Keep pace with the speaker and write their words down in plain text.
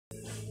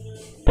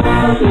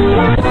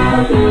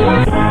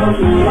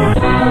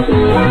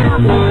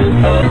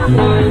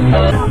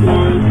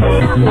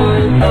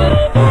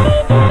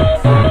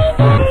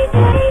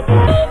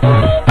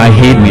I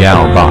hate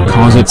Meowbahh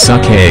cause it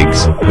suck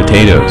eggs,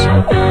 potatoes.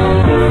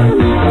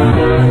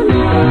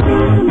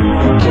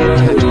 Can't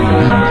catch me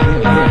now.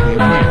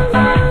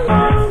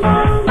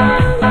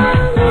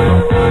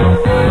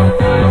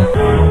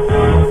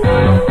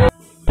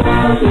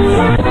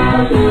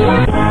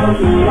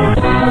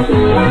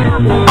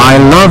 I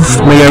love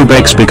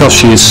Meowbahh because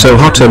she is so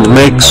hot and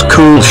makes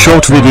cool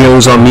short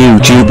videos on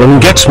YouTube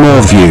and gets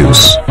more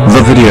views.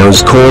 The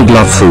video's called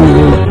Love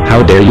Fool.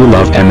 How dare you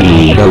love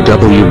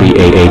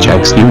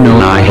MEOWBAHX, you know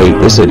I hate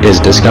this, it is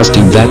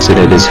disgusting, that's it,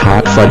 it is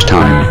hot fudge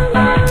time.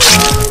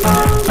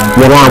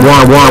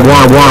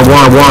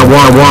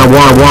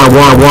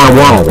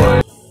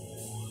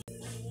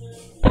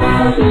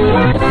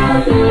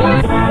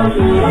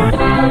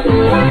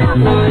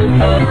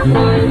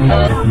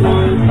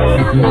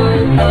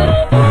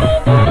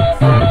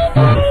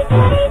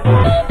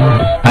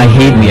 I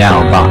hate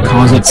Meowbahh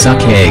cause it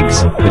suck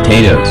eggs,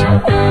 potatoes.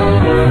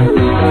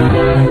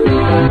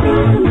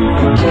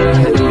 Can't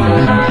catch me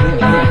now.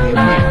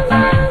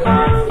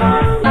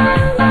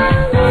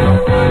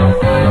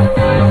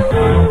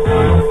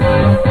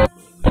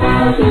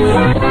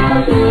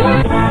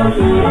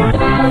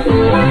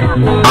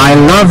 I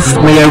love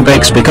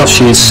Meowbahh because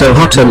she is so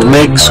hot and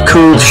makes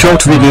cool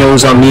short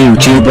videos on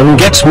YouTube and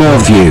gets more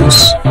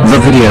views. The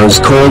video's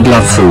called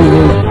Love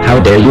Fool. How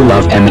dare you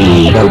love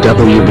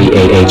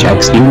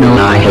MEOWBAHX, you know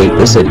I hate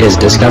this, it is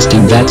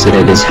disgusting, that's it,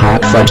 it is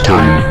hot fudge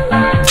time.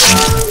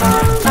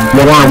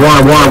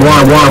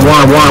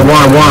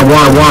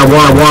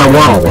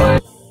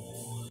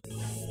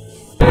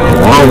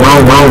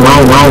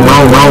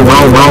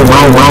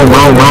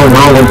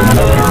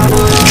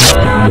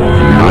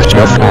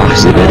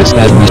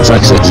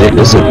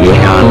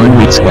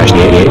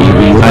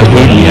 I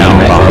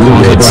hate Meowbahh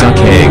cause it suck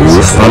eggs,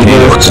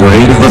 potatoes.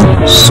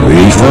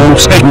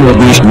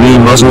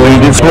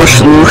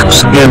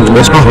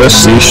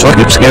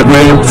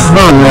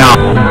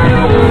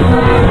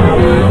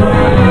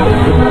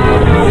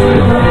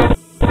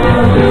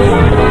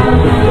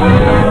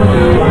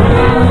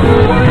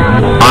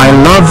 I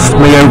love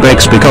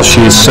Meowbahh because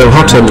she is so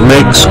hot and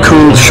makes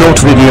cool short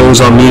videos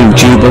on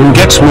YouTube and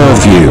gets more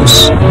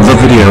views. The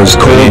video's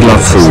called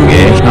Love Fool.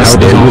 How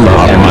dare you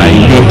love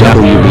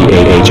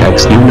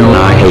MEOWBAHX, you know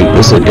I hate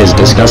this, it is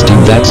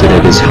disgusting, that's it,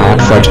 it is hot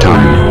fudge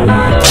time.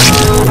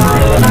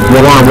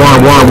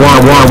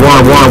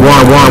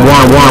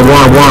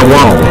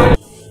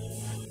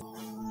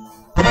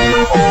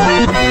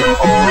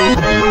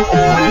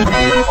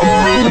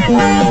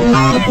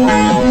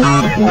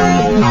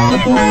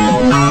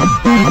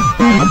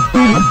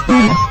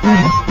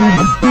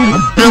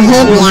 I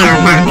hate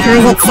Meowbahh cause it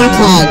suck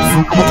eggs,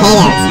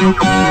 potatoes.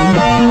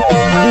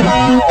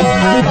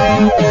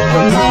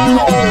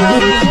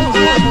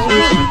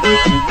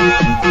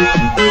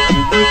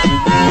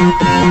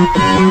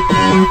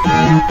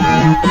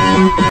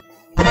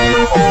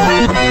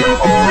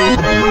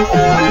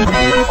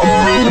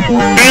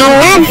 I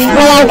love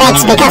Meowbahh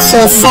because she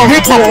is so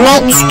hot and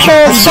makes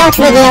cool short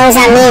videos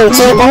on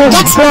YouTube and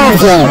gets more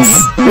views.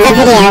 The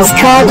video's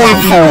called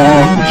Love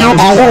Fool. How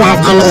dare you love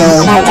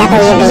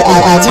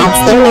MEOWBAHX,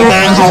 you know I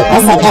hate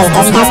this, it is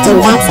disgusting,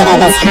 that's it,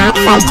 it is hot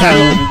fudge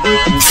time.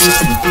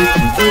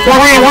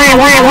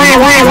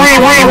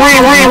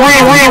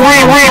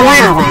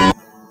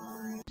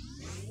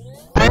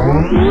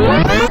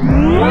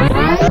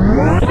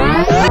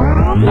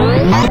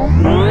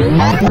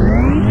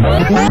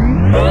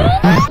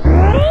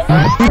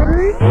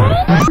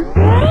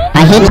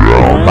 I hate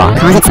Meowbahh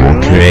cause it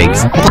suck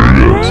eggs,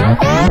 potatoes.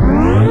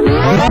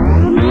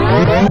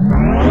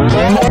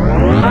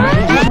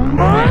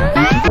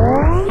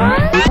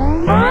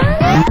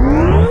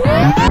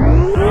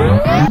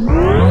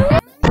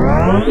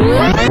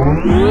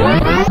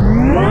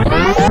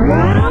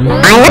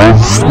 I love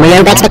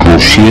Meowbahh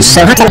because she is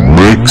so hot and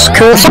makes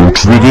cool short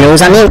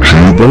videos on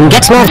YouTube and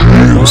gets more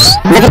views.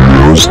 The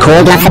video's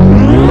called Love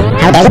Fool.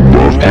 How dare you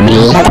love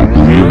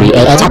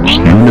MEOWBAHX,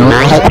 you know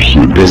I hate this,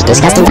 it is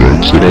disgusting,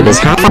 it is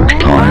hot fudge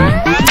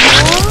time.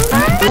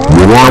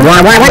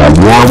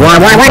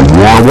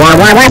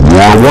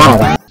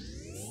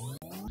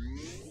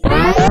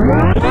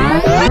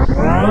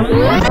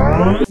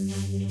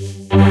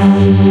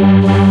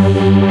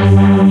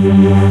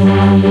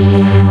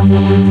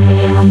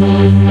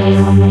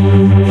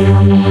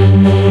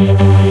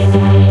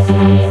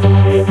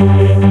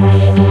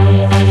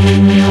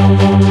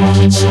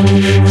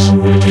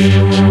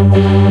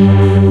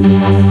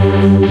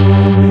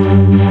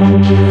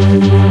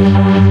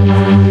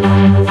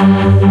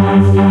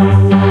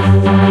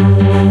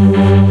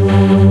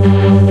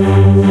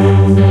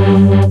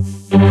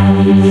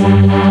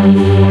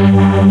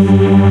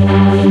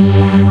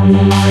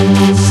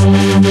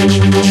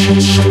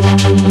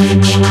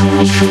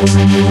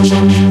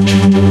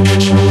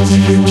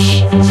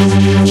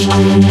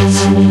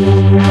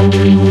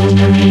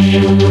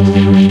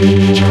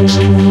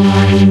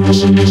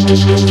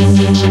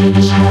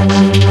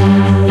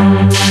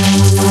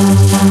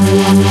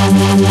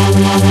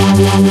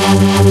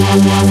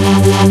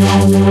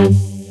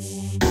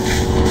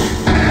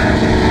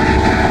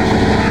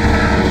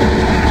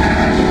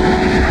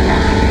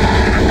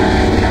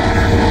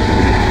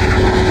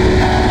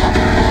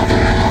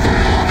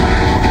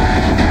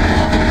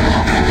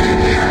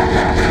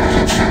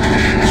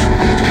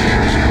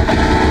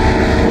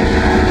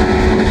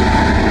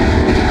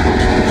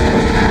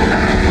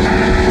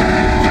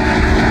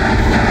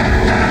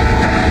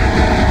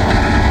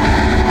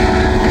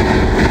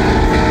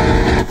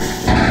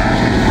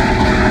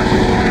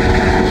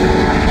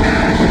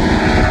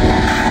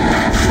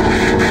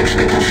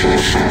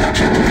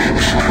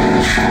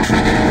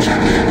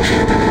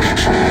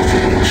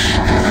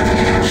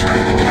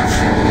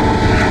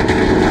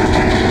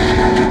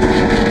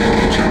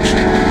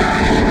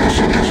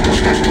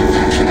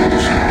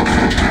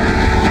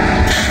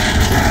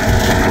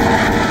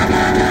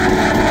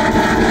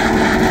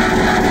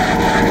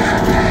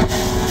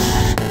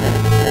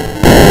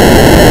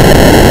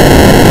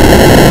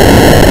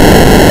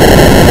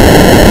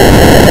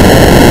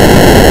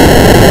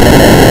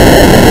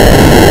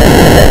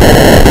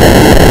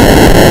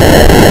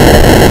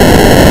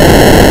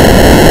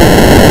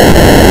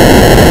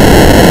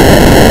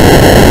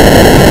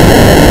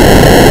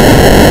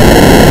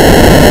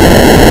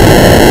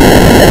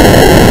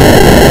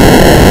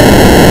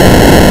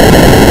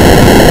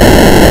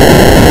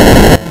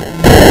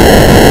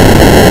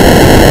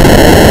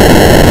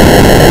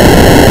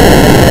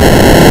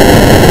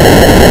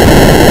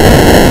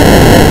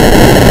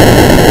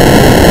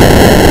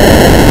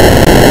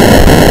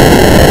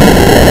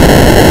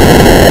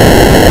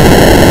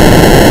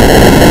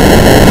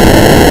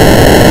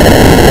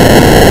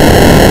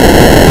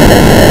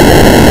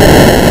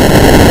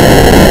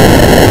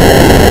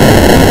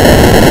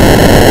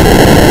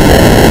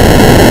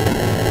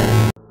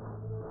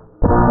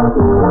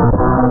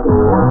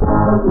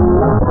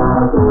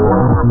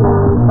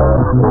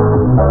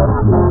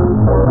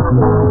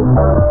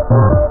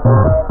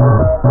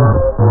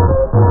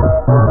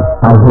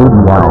 I hate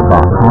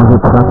Meowbahh cause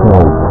it sucks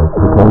eggs.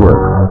 Okay,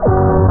 work.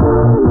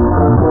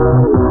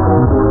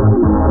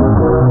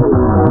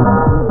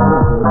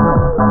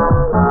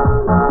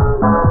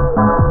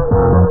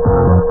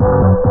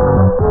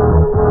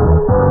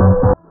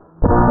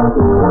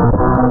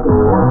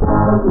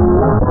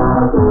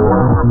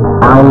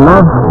 I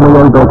love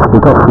Meowbahh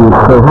because she's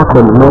so hot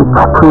and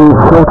makes cool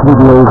short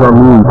videos on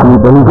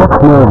YouTube and gets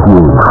more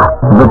views.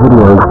 The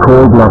video is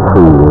called Love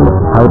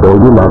Fool. How dare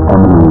you love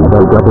MAGIX?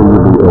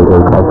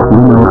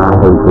 You know I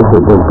hate this,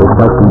 it is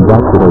disgusting,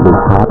 that's it is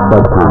hot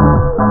but fun.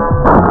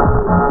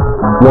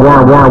 Das ist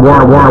nicht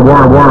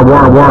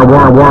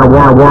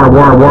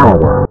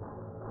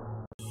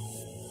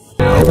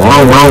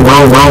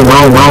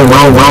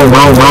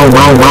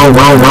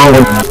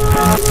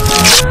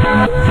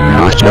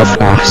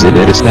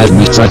so,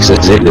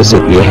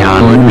 dass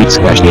es und mit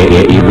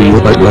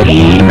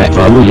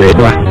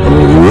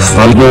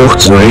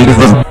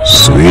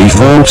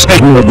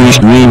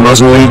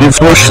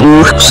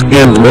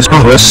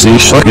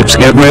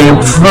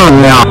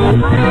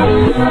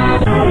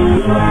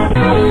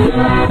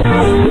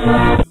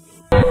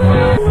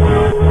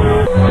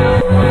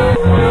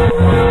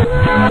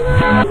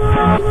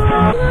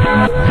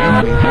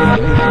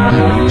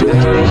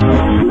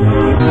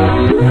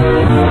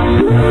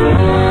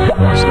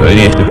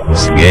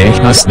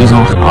Hast du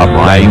noch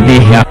aber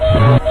eigentlich her.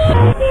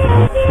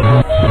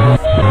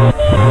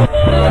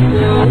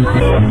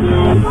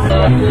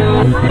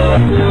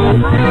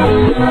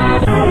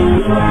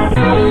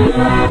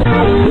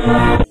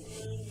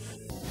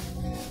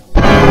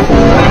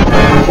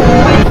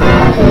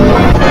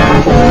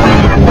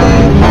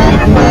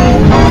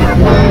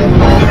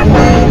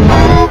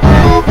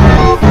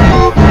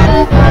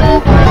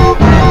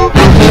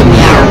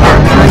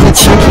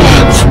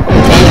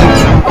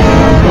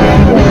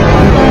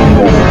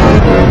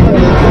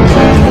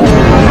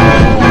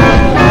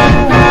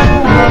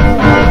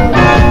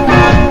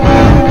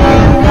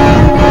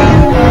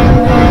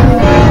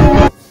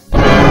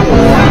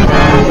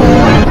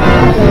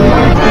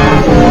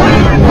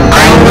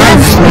 I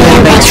love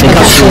MAGIX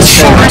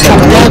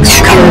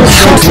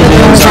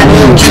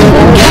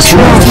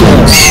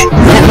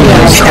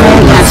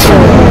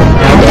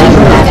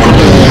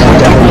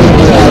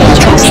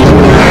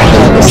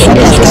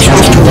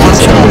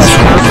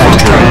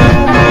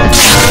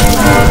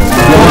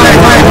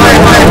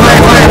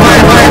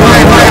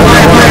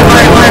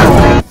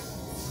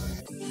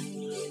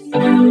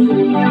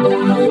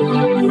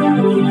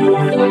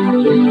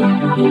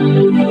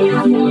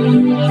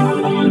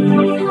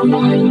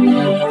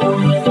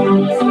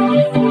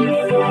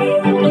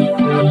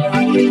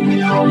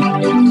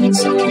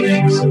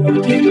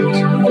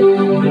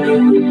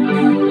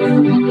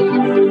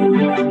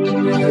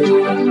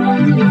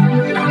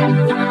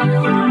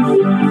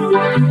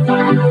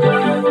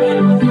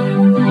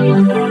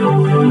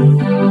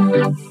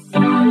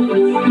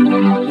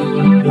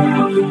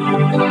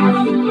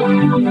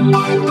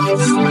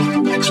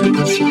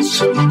because she's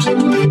so hot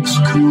and makes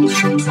cool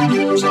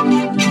videos on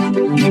YouTube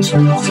and get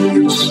more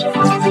views. The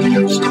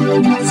videos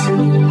called Love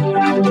Fool.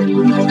 How dare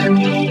you love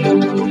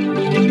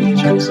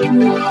MAGIX? You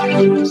know I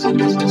hate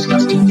this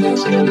disgusting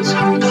things and it's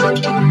hard for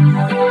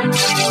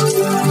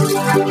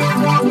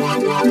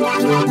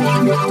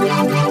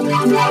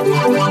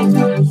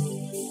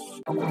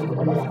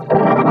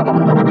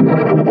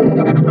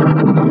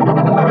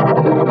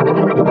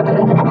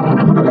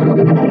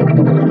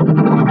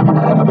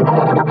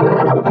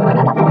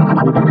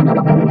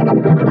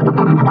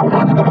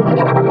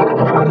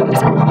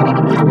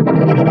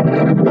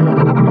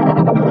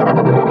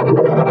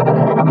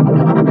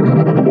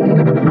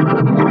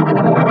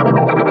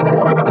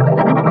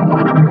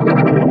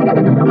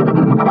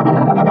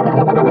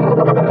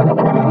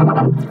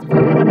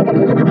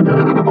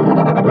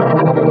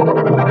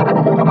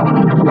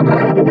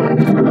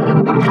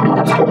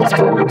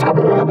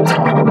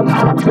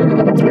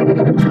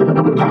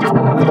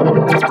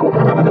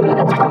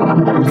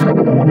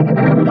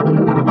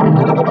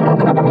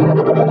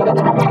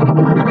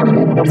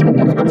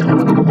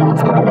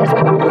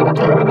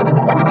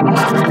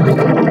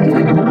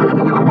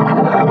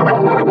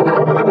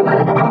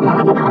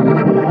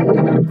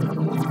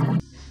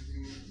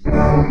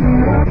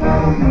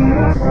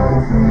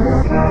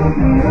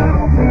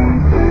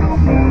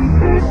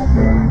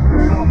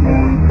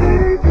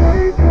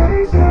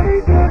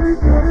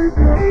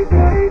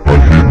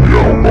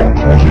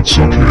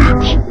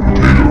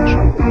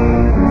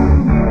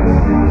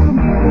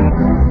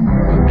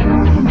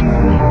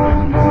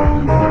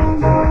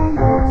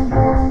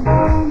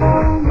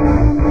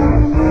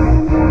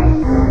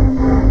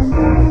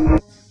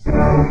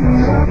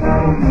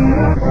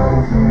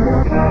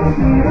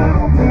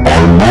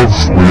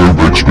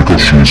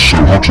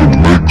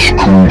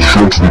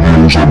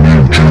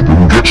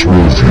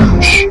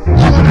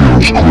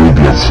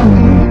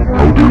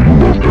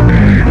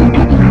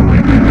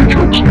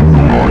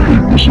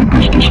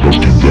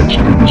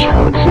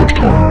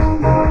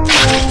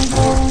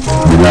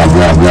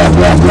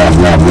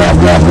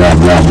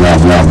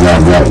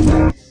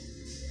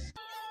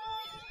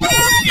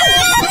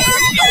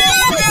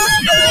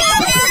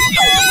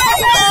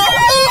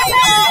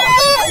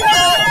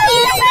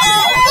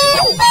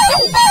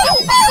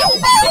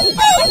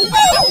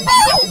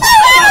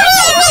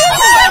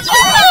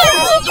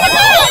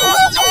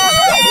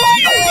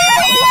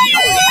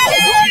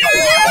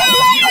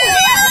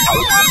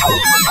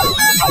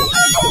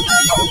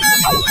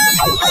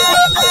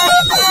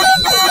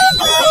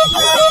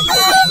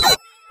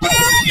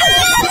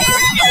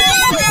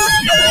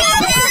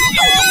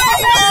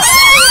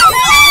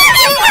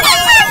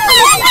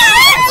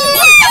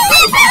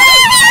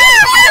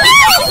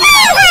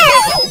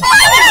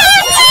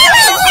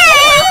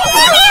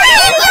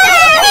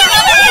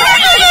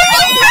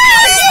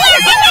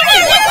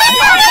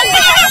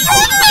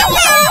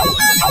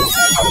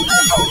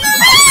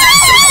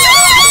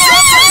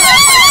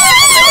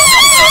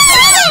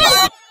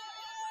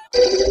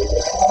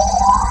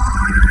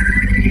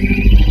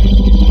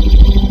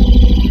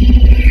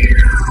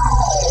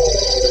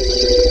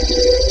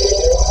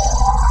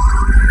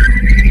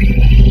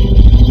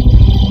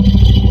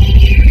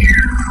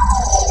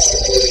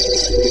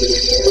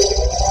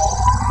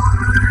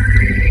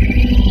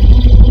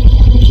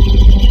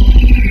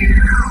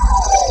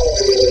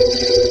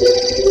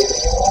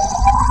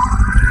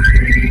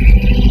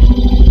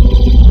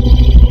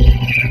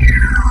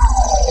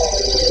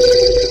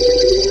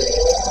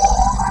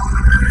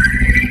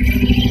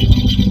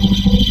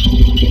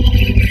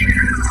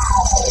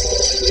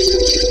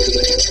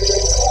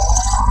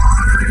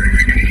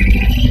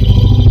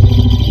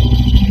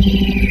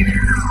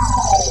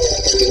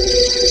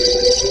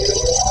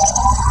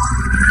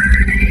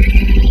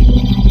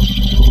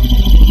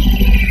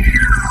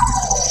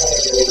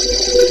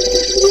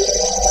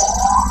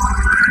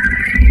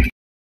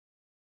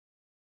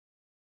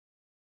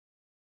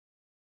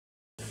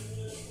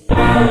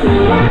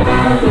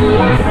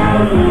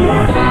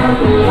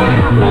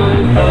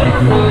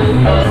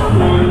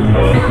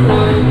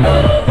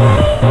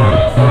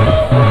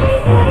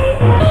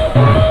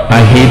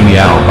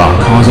Meowbahh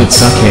cause it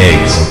suck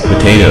eggs,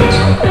 potatoes.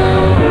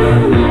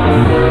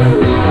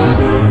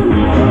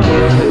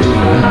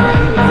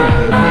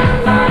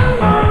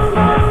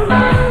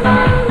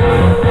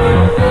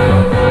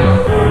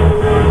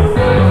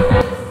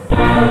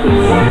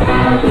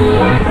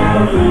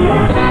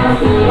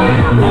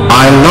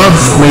 I love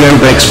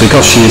MAGIX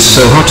because she is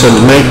so hot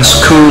and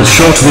makes cool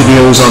short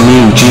videos on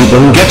YouTube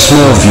and gets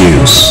more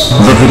views.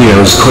 The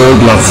videos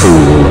called Love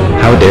Fool.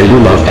 How dare you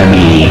love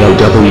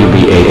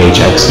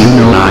MAGIX? You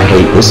know I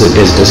hate this, it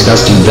is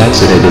disgusting,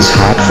 that's it, it is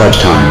hard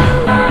first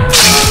time.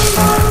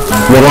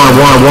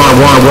 I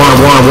hate Meowbahh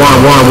cause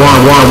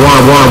it suck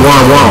eggs, potatoes.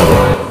 I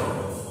love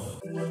MAGIX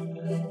because she is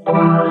so hot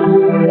and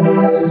makes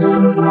cool short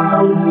videos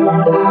on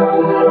YouTube and gets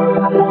more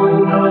views.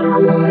 The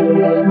video's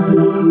called Love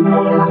Fool.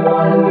 How dare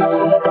you love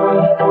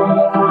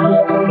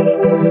MAGIX?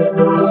 You know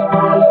I hate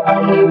this, it is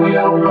disgusting,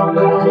 that's it, it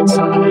is hot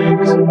fudge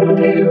time.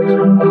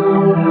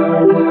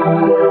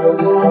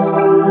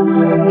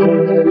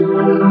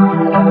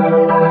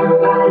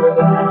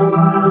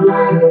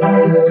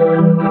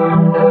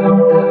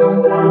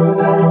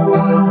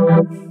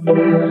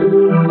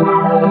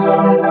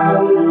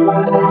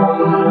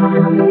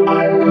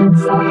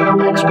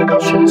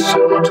 because she's so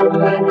hot and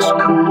makes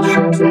cool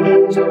short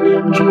videos on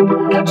YouTube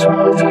and gets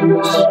more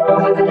views.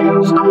 My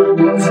videos called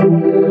Love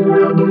Fool.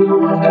 How do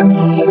you love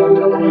me?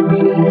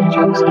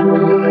 MAGIX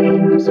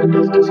and this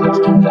is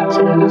disgusting, that's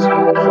it, it's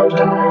hard for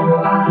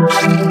time.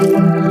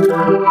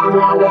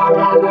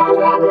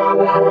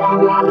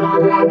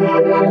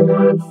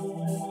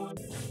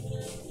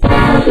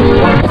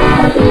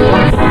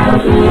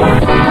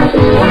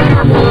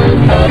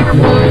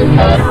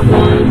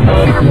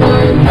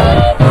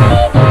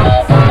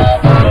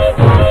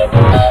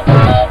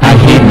 I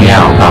hate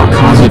Meowbahh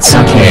cause it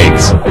suck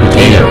eggs,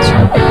 potatoes.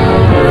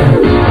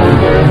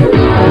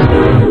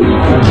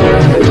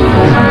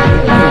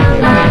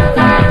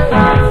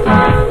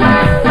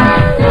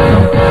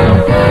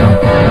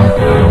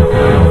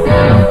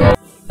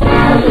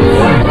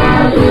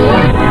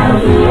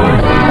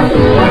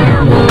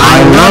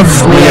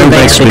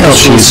 Meowbahh because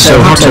she's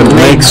so hot and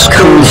makes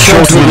cool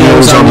short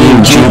videos on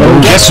YouTube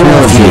and gets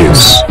more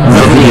views.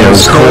 The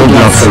video's called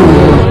Love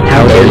Fool.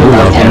 How dare you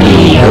love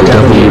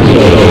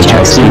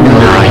MAGIX? You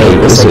know I hate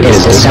this, it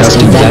is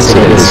disgusting, that's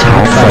it is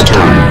hot for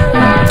time.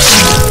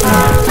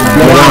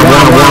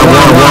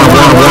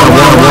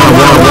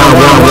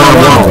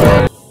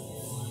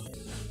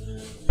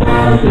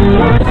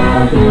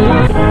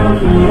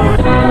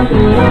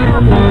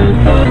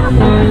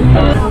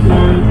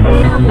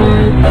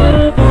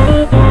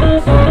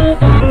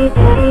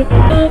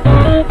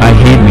 I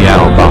hate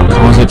Meowbahh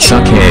cause it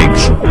suck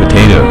eggs,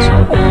 potatoes.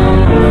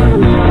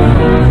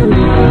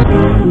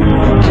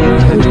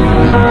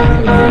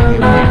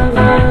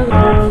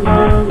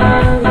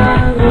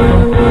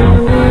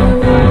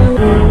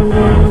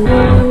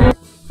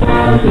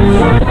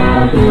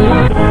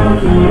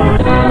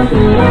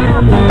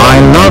 I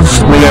love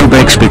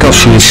Meowbahh because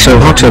she's so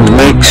hot and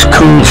makes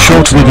cool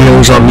short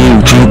videos on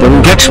YouTube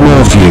and gets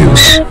more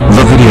views.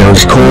 The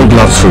video's called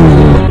Love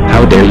Fool.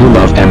 How dare you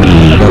love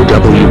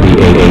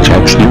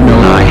MEOWBAHX? You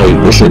know I hate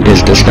this, it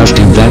is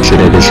disgusting, that's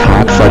it is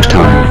hot fudge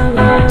time.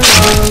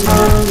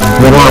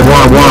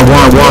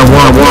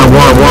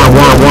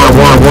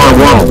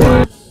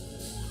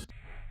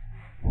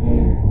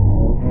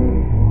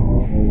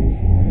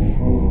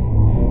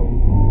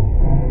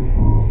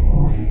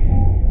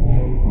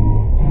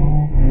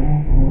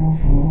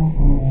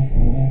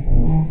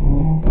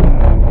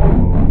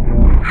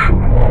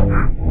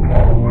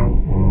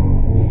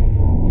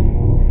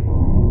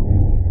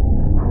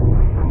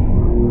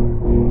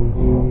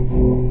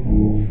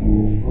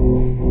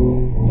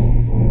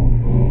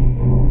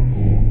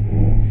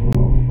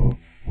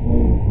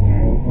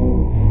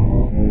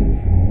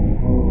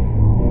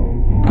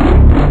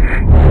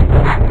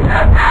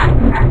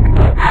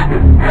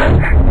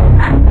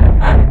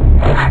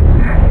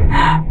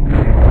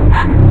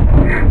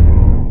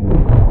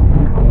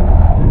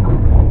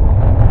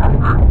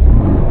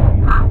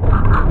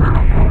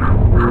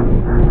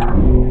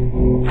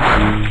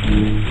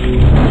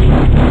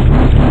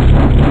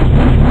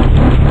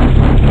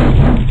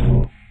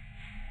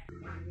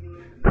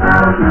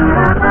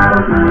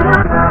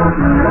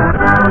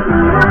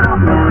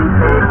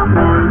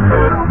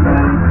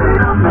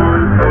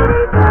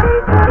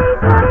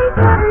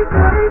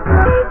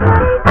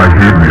 I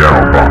hate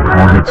Meowbahh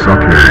cause it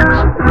suck eggs,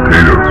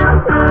 potatoes.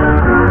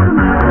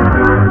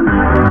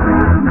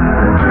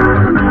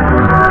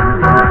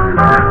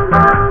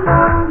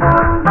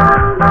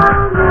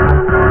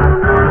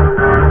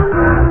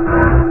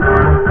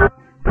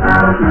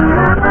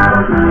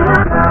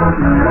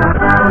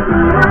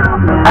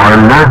 I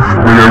love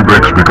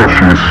Meowbahh because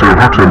she's so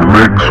hot and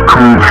makes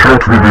cool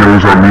short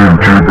videos on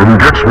YouTube and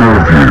gets more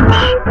views.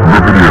 The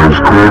video's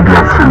called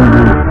Love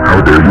Fool.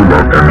 How dare you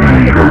love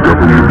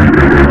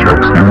MEOWBAHX?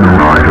 You know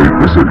I hate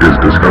this, it is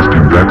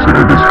disgusting, that's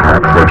it is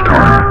hot fudge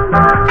time.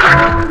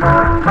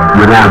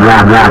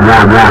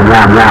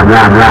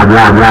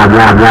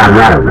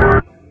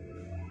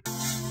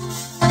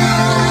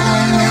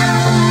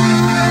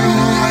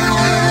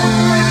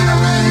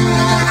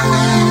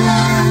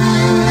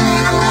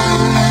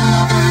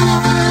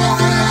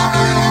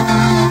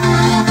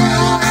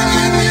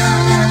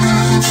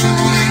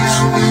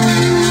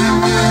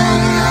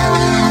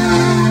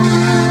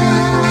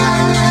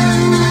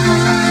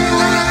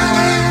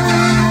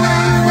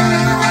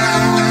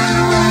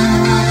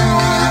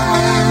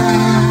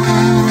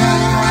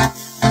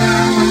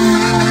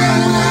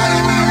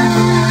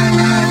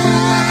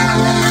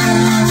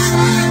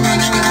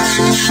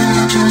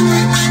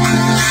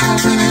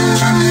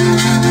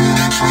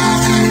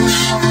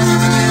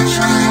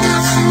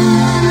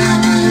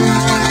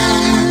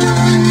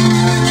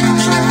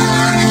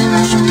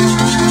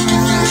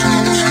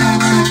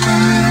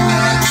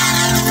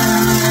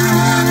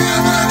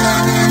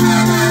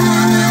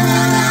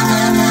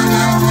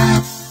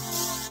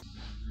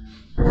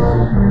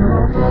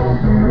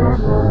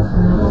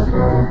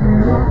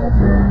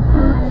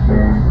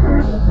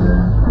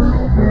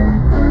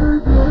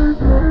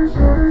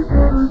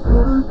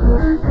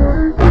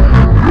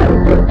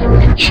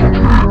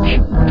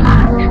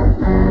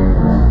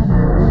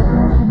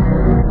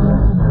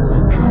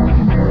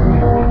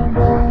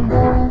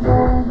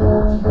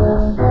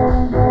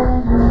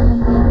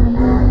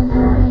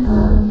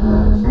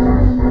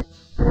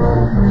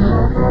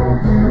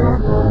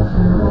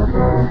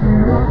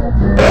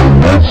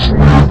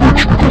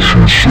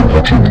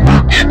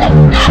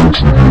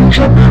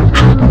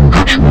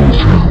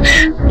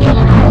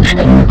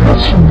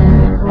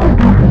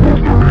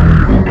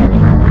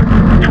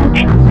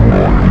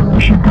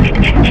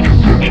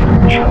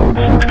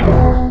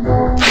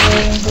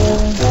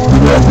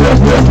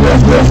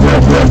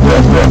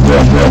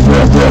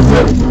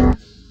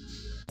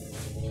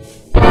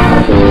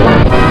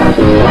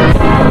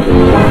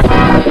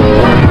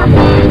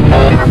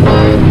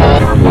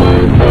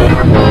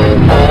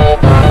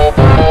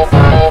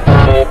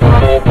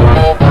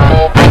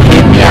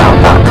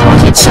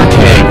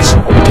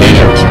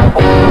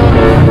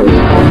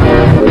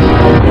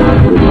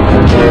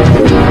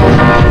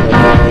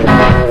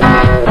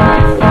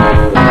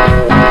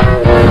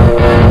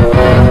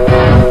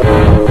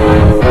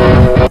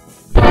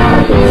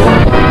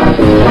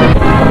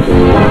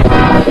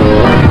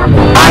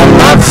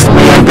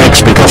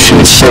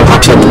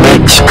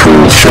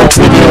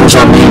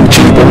 videos on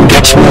YouTube and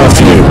gets more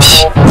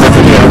views. The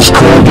video's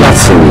called Love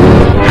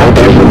Fool. How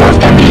dare you love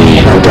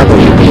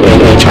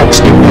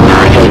MEOWBAHX? You know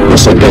I hate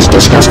this. It is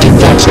disgusting.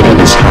 That's it. It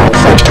is hot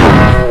fudge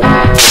time.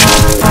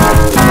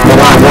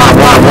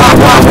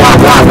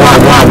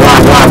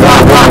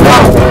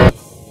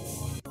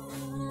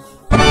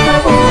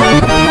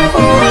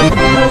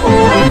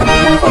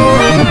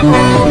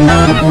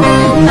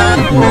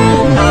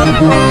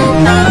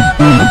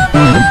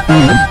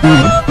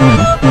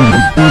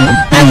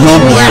 I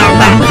hate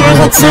Meowbahh because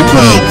it sucks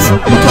eggs,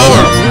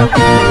 potatoes.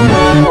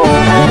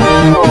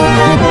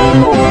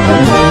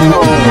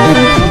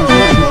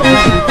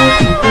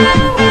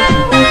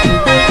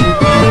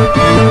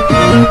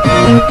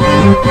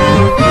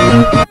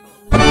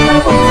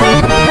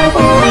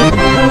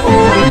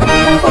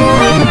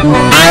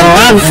 I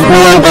love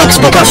MAGIX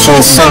because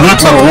she's so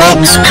hot and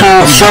makes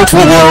cool short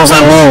videos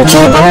on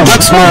YouTube and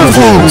gets more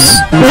views.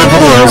 The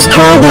video's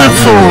called Love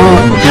Fool.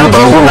 How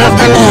dare you love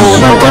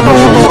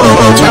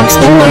MEOWBAHX?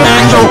 You know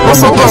I hate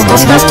this. It is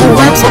disgusting.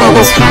 That's it. It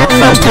is hot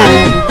fudge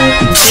time.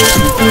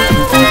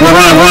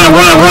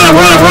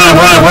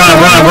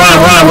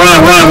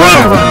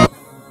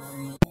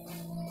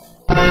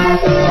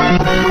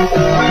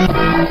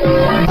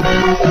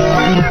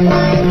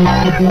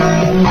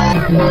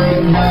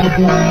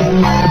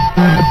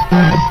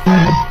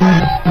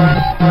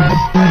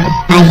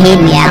 I hate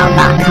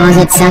Meowbahh cause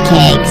it sucks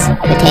eggs,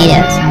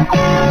 potatoes.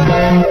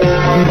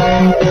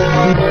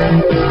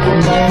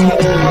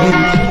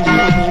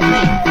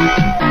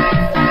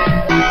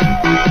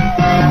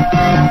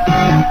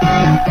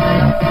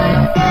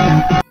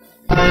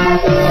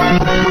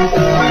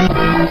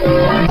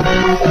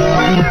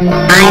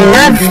 I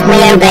love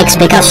MAGIX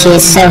because she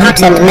is so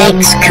hot and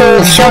makes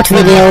cool short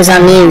videos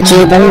on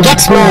YouTube and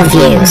gets more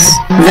views.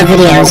 The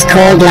video's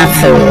called Love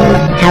Fool.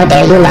 How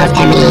dare you love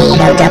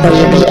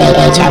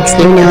MEOWBAHX?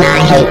 You know I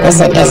hate this.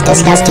 It is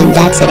disgusting.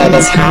 That's it. It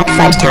is hot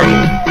fudge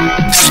time.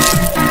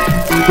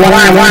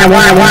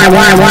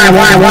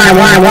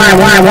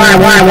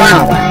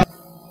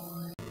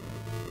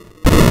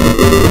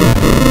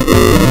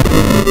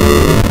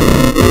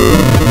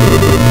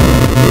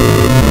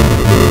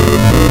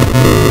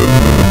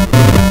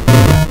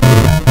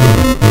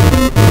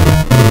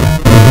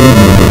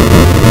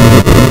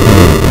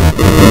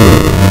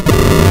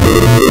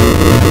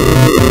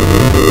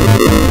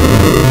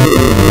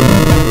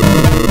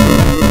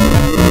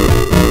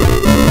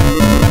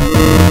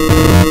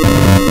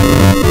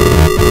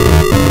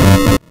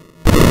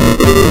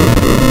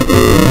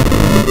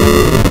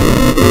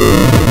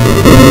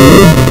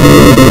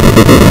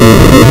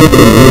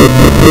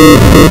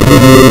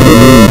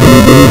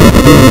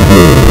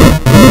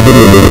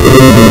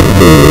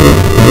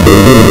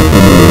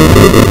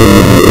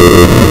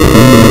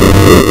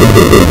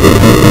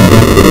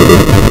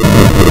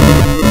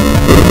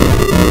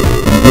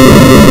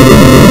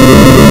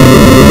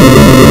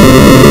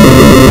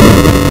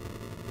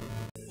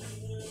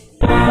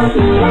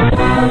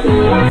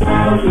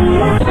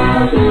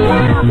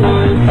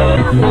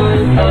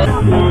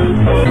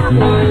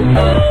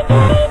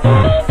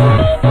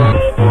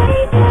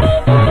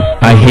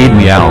 I hate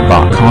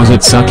Meowbahh cause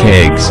it sucks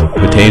eggs,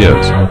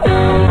 potatoes.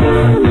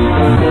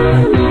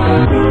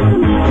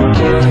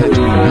 Can't touch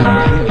me now.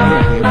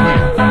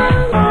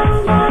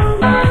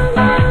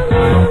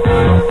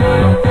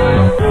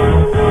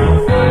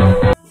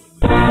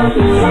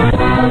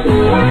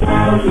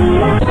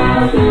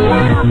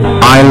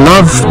 I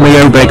love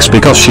MAGIX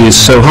because she is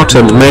so hot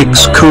and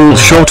makes cool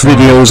short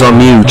videos on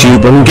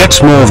YouTube and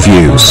gets more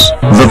views.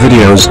 The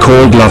video's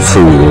called Love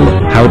Fool.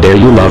 How dare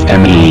you love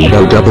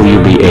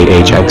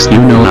MEOWBAHX? You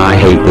know I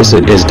hate this.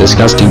 It is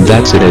disgusting.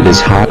 That's it. It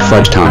is hot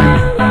fudge time.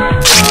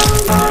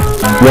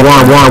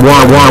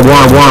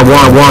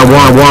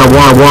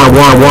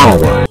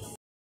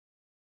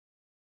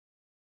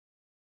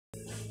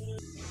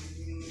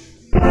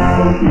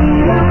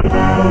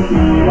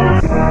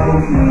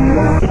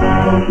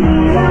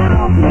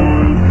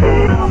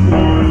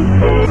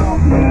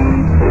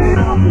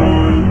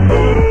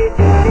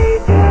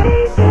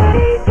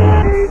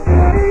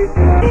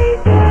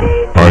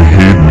 I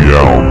hate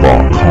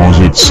Meowbahh cause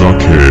it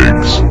sucks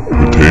eggs,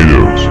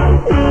 potatoes.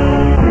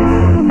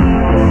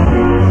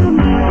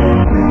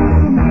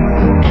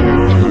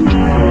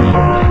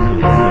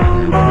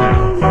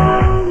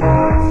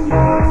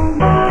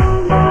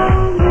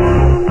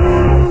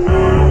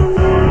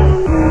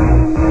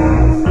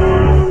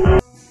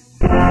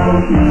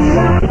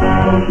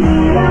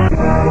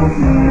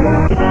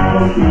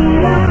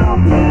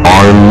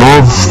 I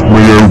love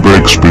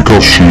MAGIX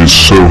because she is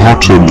so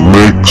hot and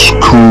makes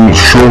cool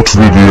short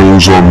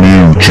videos on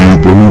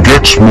YouTube and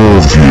gets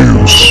more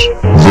views.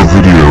 The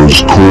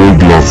video's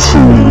called Love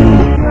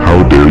Fool.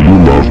 How dare you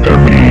love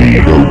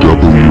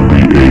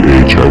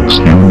MEOWBAHX?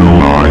 You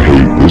know I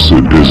hate this.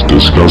 It is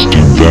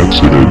disgusting. That's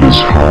it. It is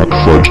hot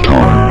fudge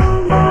time.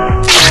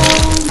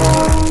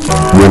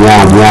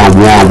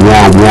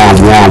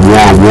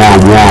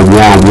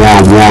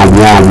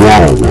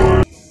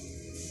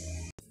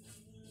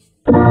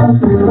 I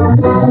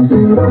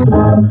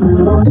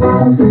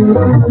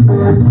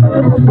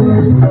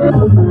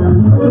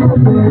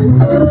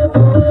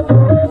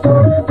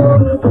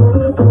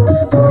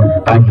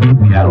hate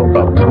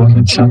Meowbahh cause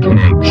it sucks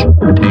eggs,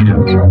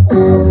 potatoes.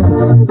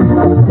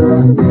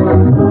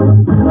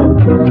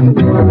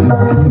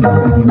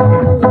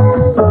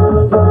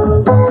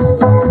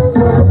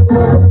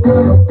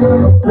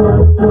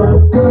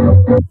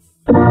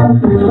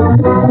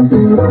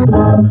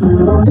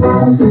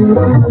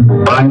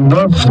 I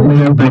love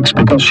Meowbahh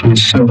because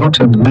she's so hot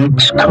and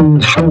makes cool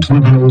short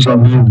videos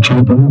on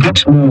YouTube and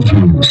gets more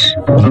views.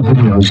 The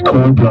video's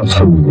called Love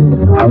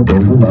Fool. How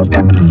dare you love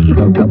MAGIX?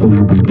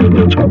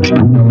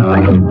 You know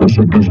I hate this.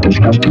 It is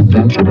disgusting.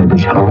 That's it. It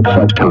is hard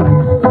first time.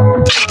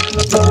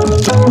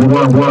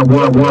 Whoa, whoa,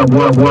 whoa, whoa,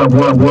 whoa, whoa,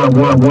 whoa, whoa,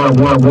 whoa,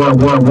 whoa, whoa,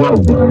 whoa, whoa,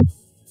 whoa.